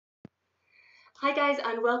Hi guys,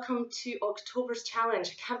 and welcome to October's challenge.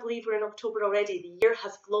 I can't believe we're in October already. The year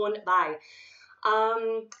has flown by.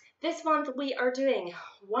 This month we are doing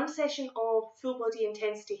one session of full body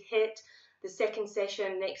intensity HIIT. The second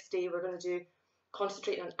session next day we're going to do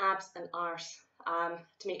concentrating on abs and arse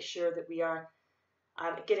to make sure that we are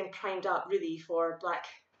getting primed up really for black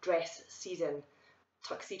dress season,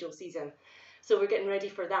 tuxedo season. So we're getting ready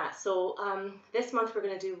for that. So this month we're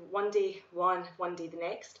going to do one day one day the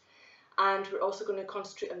next. And we're also going to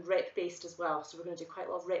concentrate on rep-based as well. So we're going to do quite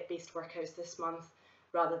a lot of rep-based workouts this month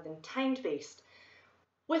rather than timed-based.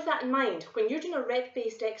 With that in mind, when you're doing a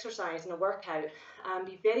rep-based exercise in a workout,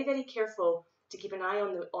 be very, very careful to keep an eye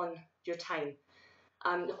on your time.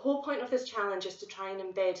 The whole point of this challenge is to try and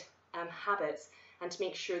embed habits and to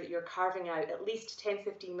make sure that you're carving out at least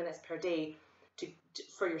 10-15 minutes per day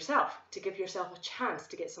for yourself, to give yourself a chance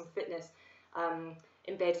to get some fitness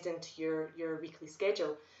embedded into your weekly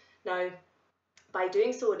schedule. Now, by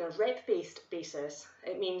doing so on a rep-based basis,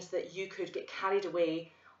 it means that you could get carried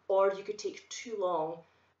away or you could take too long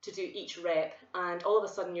to do each rep, and all of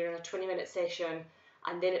a sudden you're in a 20-minute session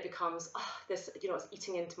and then it becomes, this, it's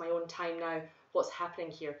eating into my own time now, what's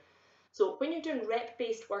happening here? So when you're doing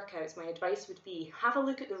rep-based workouts, my advice would be have a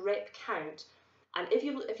look at the rep count, and if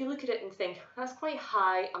you look at it and think, that's quite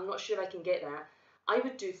high, I'm not sure I can get that, I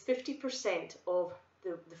would do 50% of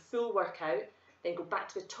the full workout, then go back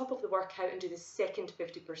to the top of the workout and do the second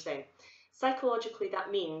 50%. Psychologically, that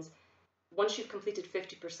means once you've completed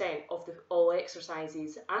 50% of all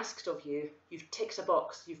exercises asked of you, you've ticked a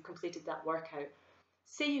box, you've completed that workout.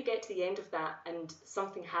 Say you get to the end of that and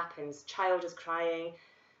something happens, child is crying,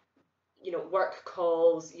 work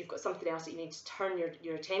calls, you've got something else that you need to turn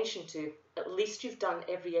your attention to, at least you've done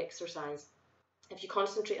every exercise. If you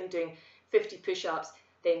concentrate on doing 50 push-ups,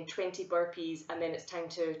 then 20 burpees, and then it's time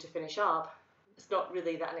to finish up, it's not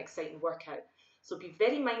really that an exciting workout. So be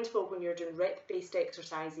very mindful when you're doing rep-based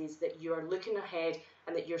exercises that you're looking ahead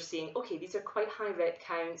and that you're saying, okay, these are quite high rep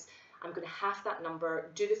counts, I'm going to half that number,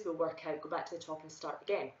 do the full workout, go back to the top and start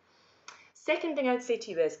again. Second thing I would say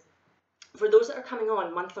to you is, for those that are coming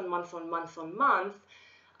on month on month on month on month,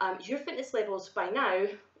 your fitness levels by now,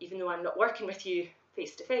 even though I'm not working with you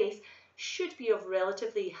face to face, should be of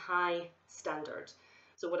relatively high standard.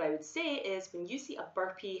 So what I would say is when you see a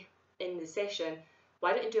burpee in the session,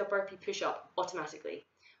 why don't you do a burpee push-up automatically?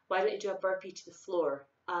 Why don't you do a burpee to the floor?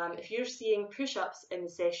 If you're seeing push-ups in the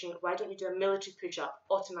session, why don't you do a military push-up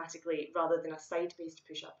automatically rather than a side-based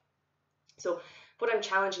push-up? So what I'm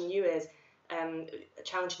challenging you with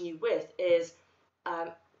is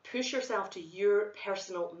push yourself to your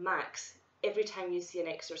personal max every time you see an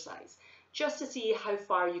exercise, just to see how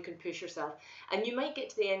far you can push yourself. And you might get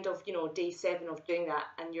to the end of day 7 of doing that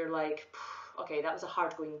and you're like, okay, that was a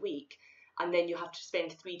hard going week, and then you have to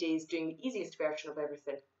spend 3 days doing the easiest version of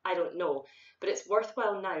everything. I don't know, but it's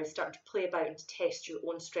worthwhile now starting to play about and to test your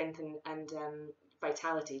own strength and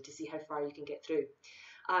vitality to see how far you can get through.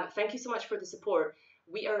 Thank you so much for the support.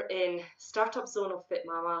 We are in Startup Zone of Fit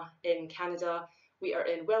Mama in Canada. We are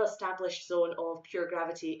in well-established zone of Pure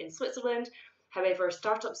Gravity in Switzerland. However,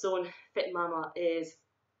 Startup Zone Fit Mama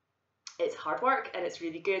it's hard work and it's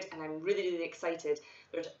really good, and I'm really, really excited.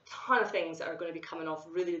 There's a ton of things that are going to be coming off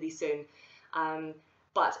really, really soon.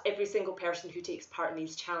 But every single person who takes part in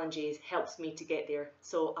these challenges helps me to get there.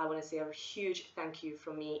 So I want to say a huge thank you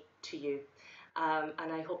from me to you. And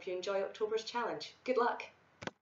I hope you enjoy October's challenge. Good luck.